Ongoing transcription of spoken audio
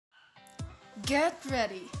Get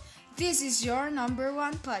ready. This is your number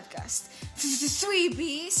one podcast.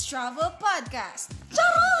 3B's Travel Podcast.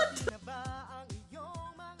 Charot!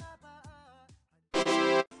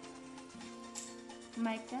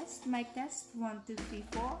 Mic test, 1, 2, 3,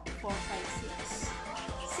 4, 4, 5, 6.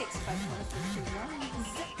 6, 5, 1, 2, 3, 1.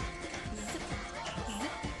 Zip, zip,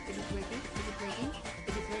 zip. Is it working? Is it working?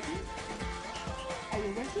 Is it working? Are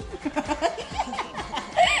you working?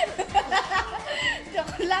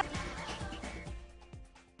 Joke lang.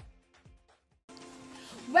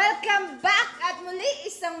 Welcome back at muli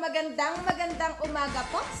isang magandang umaga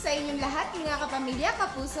po sa inyong lahat, mga kapamilya,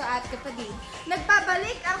 kapuso at kapatid.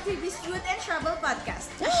 Nagbabalik ang 3B's Food and Travel Podcast,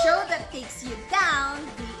 a show that takes you down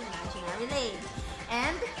the imaginary lane.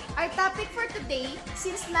 And our topic for today,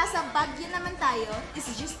 since nasa Baguio naman tayo, is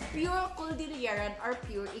just pure Cordilleran or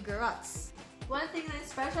pure Igorots. One thing na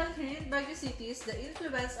special here in Baguio City is the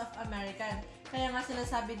influence of American. Kaya nga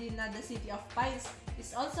sinasabi din na the City of Pines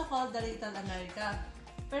is also called the Little America.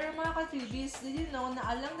 Pero mga ka-3Bs, did you know na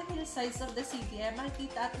along the hillsides of the city ay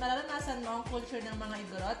makikita at mararanasan mo ang culture ng mga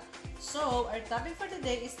Igorot? So, our topic for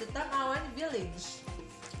today is the Tamawan Village.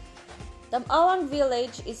 Tamawan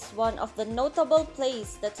Village is one of the notable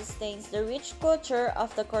places that sustains the rich culture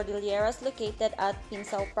of the Cordilleras located at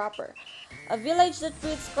Pinsao proper. A village that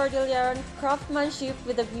breeds Cordilleran craftsmanship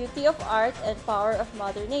with the beauty of art and power of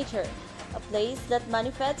Mother Nature. A place that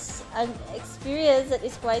manifests an experience that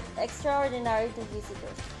is quite extraordinary to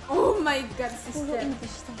visitors. Oh my God, sister!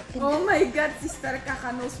 Oh my God, sister!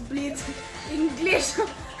 Kaka-nosebleed! English!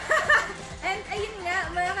 And ayun nga,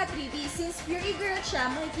 mga ka-3B, since pure Igorot siya,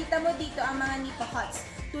 makikita mo dito ang mga nipa huts,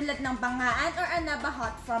 tulad ng Bangaan or Anaba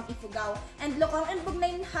hut from Ifugao, and Lokong and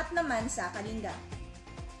Bugnayn hut naman sa Kalinga.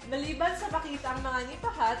 Maliban sa makita ang mga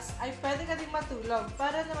nipa huts, ay pwede ka ding matulog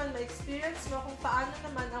para naman ma-experience mo kung paano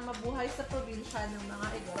naman ang mabuhay sa probinsya ng mga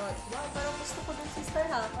Igorot. Wow, parang gusto ko din sister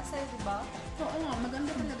ha, kasi diba? Oo nga,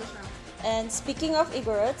 maganda talaga siya. And speaking of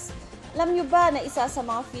Igorots, alam nyo ba na isa sa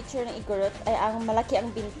mga feature ng Igorot ay ang malaki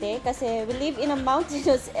ang binte kasi we live in a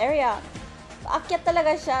mountainous area. Paakyat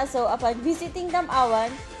talaga siya, so upon visiting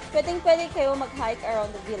Tamawan, pwedeng-pwede kayo mag-hike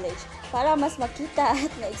around the village para mas makita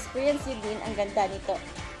at ma-experience yun din ang ganda nito.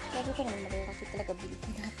 Sabi ko naman, malaki talaga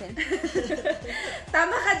binti natin.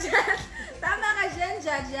 Tama ka dyan,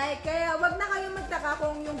 Jajay. Kaya wag na kayong magtaka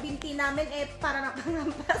kung yung binti namin para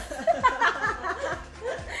napangampas.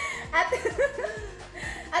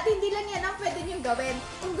 At hindi lang yan ang pwede niyong gawin.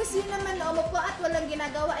 Kung gusto nyo naman na umupo at walang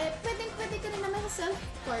ginagawa, pwede ka rin naman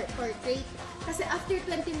self-portrait. Kasi after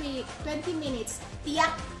 20 minutes,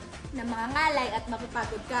 tiyak na mga ngalay at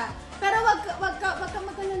mapapagod ka. Pero wag ka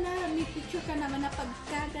mag-alala. May picture ka naman na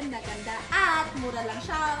pagkaganda-ganda. At mura lang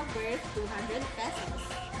siya, worth 200 pesos.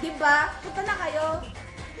 Diba? Punta na kayo.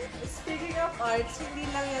 Speaking of arts, hindi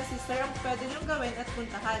lang yan sister ang pwede nyo gawin at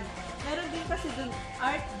puntahan. Meron din kasi dun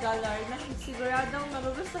art gallery na siguradong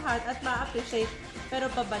magugustuhan at ma-appreciate, pero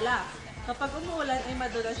babala. Kapag umuulan ay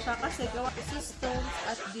madulas siya kasi gawa sa stones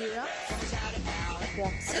at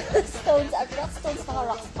rocks. Stones at rocks. Stones naka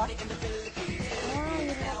rocks pa.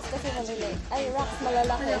 Yung rocks kasi maliliit. Ay, rocks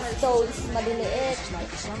malalaki. Stones maliliit.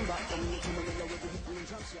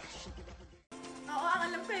 Oo, ang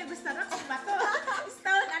alam ko yung basta rocks ba to?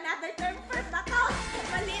 Stone, another term for bato.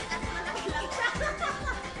 Maliit at malaki lang siya.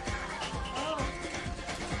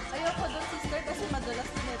 Ayoko dun sister kasi madulas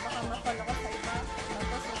din baka mapalo ka sa iba.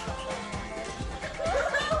 Tapos sasaktan mo.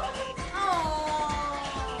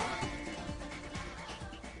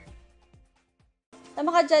 Tama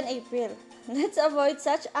ka dyan, April. Let's avoid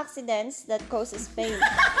such accidents that causes pain.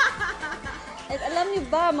 At alam niyo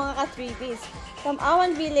ba, mga ka-3Bs,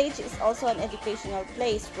 Tamawan Village is also an educational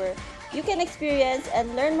place where you can experience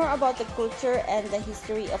and learn more about the culture and the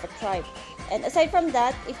history of a tribe. And aside from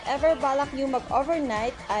that, if ever balak nyo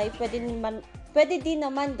mag-overnight, ay pwede din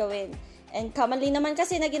naman gawin. And commonly naman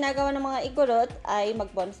kasi na ginagawa ng mga Igorot ay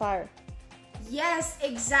mag-bonfire. Yes,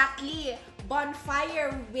 exactly.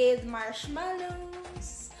 Bonfire with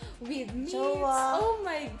marshmallows, with meats. Jowa. Oh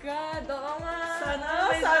my God, oo nga. Sana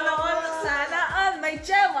all, my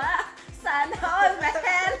jowa. Sana all,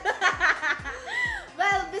 man.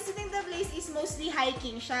 Well, visiting the place is mostly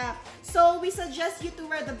hiking siya. So, we suggest you to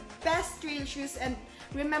wear the best trail shoes and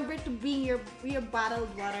remember to bring your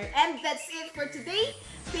bottled water. And that's it for today.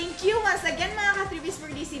 Thank you once again, mga ka-3Bs,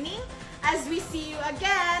 for listening. As we see you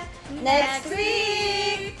again Next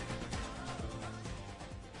week!